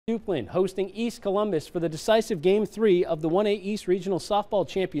Duplin hosting East Columbus for the decisive Game 3 of the 1A East Regional Softball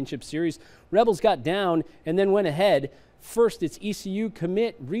Championship Series. Rebels got down and then went ahead. First, it's ECU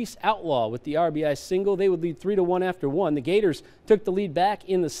commit Reese Outlaw with the RBI single. They would lead 3-1 after one. The Gators took the lead back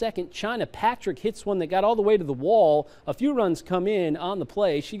in the second. China Patrick hits one that got all the way to the wall. A few runs come in on the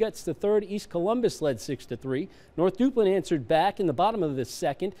play. She gets to third. East Columbus led 6-3. North Duplin answered back in the bottom of the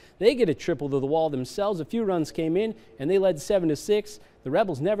second. They get a triple to the wall themselves. A few runs came in and they led 7-6. The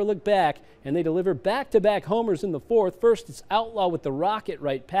Rebels never looked back, and they deliver back-to-back homers in the fourth. First, it's Outlaw with the rocket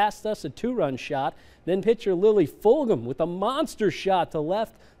right past us, a two-run shot. Then pitcher Lily Fulgham with a monster shot to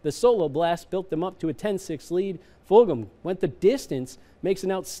left. The solo blast built them up to a 10-6 lead. Fulgham went the distance, makes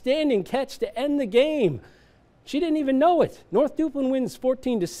an outstanding catch to end the game. She didn't even know it. North Duplin wins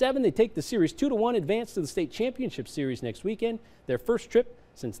 14-7. They take the series 2-1, advance to the state championship series next weekend. Their first trip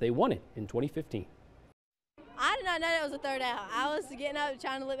since they won it in 2015. I did not know that was a third out. I was getting up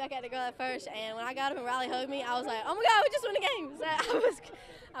trying to look back at the girl at first, and when I got up and Riley hugged me, I was like, oh my God, we just won the game. So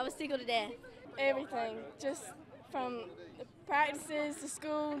I was tickled to death. Everything, just from the practices to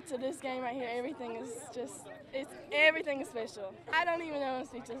school to this game right here, everything is everything is special. I don't even know I'm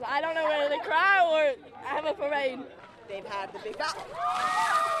speechless. I don't know whether to cry or have a parade. They've had the big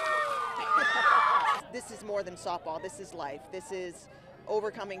This is more than softball. This is life. This is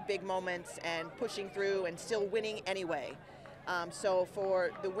overcoming big moments and pushing through and still winning anyway. So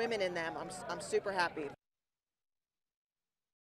for the women in them, I'm super happy.